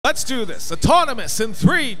Let's do this. Autonomous in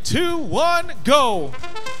 3, 2, 1, go.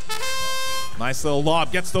 Nice little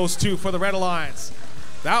lob. Gets those two for the Red Alliance.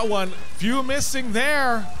 That one, few missing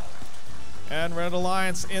there. And Red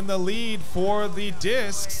Alliance in the lead for the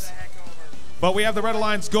discs. But we have the Red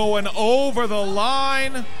Alliance going over the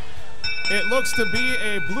line. It looks to be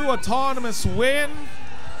a blue autonomous win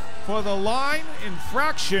for the line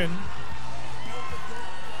infraction.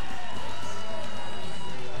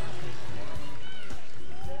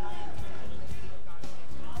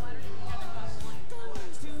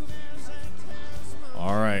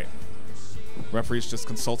 All right. Referees just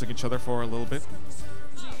consulting each other for a little bit.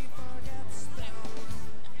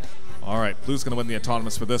 All right, blue's gonna win the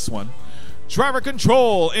autonomous for this one. Driver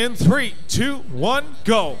control in 3, 2, 1,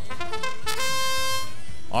 go.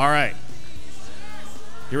 All right.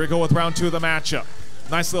 Here we go with round 2 of the matchup.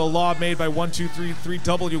 Nice little lob made by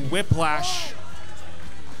 1-2-3-3W Whiplash.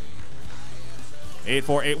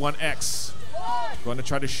 8481X. Going to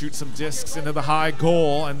try to shoot some discs into the high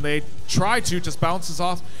goal, and they try to, just bounces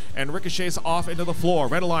off and ricochets off into the floor.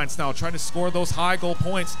 Red Alliance now trying to score those high goal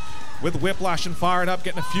points with Whiplash and fired up,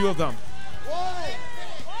 getting a few of them.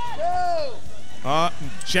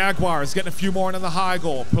 Jaguars getting a few more into the high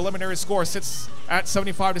goal. Preliminary score sits at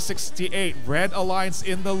 75-68. Red Alliance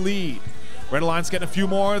in the lead. Red Alliance getting a few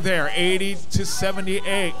more there,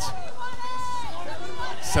 80-78.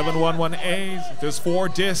 711A. There's 4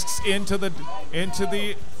 discs into the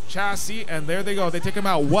chassis, and there they go. They take them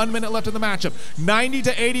out. 1 minute left in the matchup.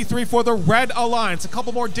 90-83 for the Red Alliance. A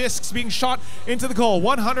couple more discs being shot into the goal.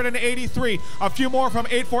 183. A few more from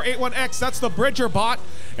 8481X. That's the Bridger bot.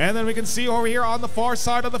 And then we can see over here on the far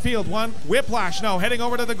side of the field, one Whiplash now heading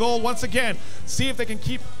over to the goal once again. See if they can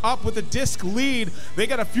keep up with the disc lead. They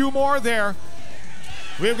got a few more there.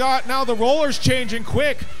 We've got now the rollers changing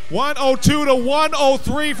quick. 102 to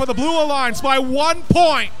 103 for the Blue Alliance by 1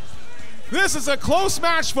 point. This is a close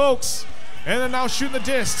match, folks. And then now shooting the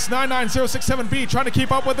discs. 99067B trying to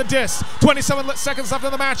keep up with the discs. 27 seconds left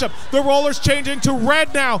in the matchup. The rollers changing to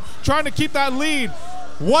red now, trying to keep that lead.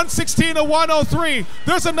 116 to 103.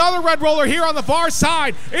 There's another red roller here on the far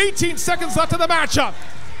side. 18 seconds left in the matchup.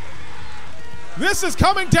 This is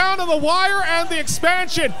coming down to the wire and the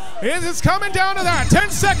expansion. It is coming down to that. 10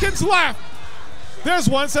 seconds left. There's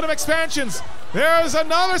one set of expansions. There's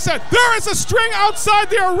another set. There is a string outside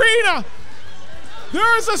the arena.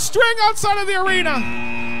 There is a string outside of the arena.